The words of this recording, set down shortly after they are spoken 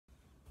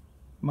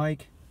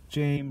Mike,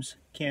 James,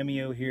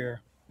 Cameo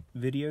here.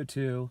 Video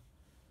 2,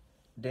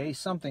 day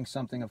something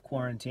of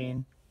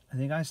quarantine. I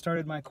think I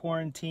started my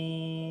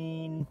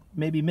quarantine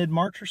maybe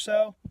mid-March or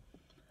so.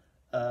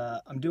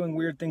 I'm doing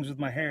weird things with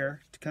my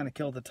hair to kind of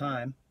kill the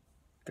time.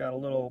 Got a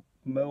little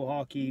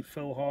mohawky,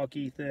 faux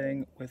hawky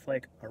thing with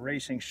like a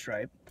racing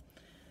stripe.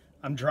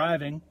 I'm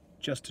driving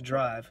just to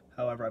drive.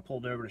 However, I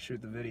pulled over to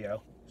shoot the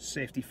video.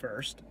 Safety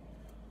first.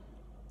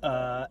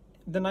 The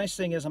nice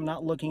thing is I'm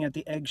not looking at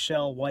the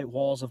eggshell white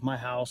walls of my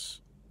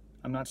house.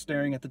 I'm not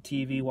staring at the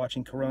TV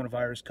watching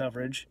coronavirus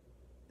coverage.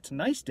 It's a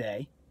nice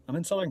day. I'm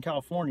in Southern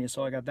California,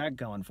 so I got that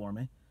going for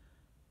me.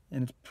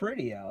 And it's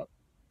pretty out.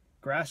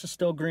 Grass is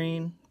still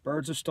green,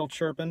 birds are still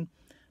chirping,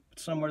 but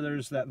somewhere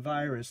there's that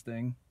virus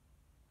thing.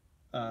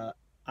 I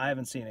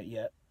haven't seen it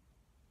yet.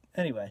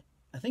 Anyway,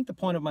 I think the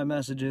point of my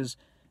message is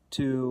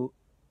to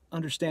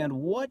understand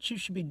what you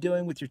should be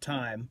doing with your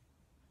time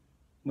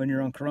when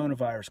you're on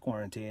coronavirus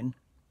quarantine.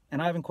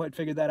 And I haven't quite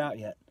figured that out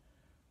yet.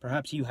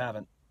 Perhaps you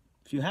haven't.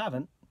 If you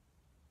haven't,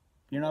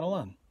 you're not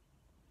alone.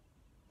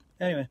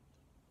 Anyway,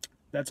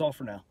 that's all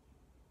for now.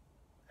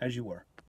 As you were.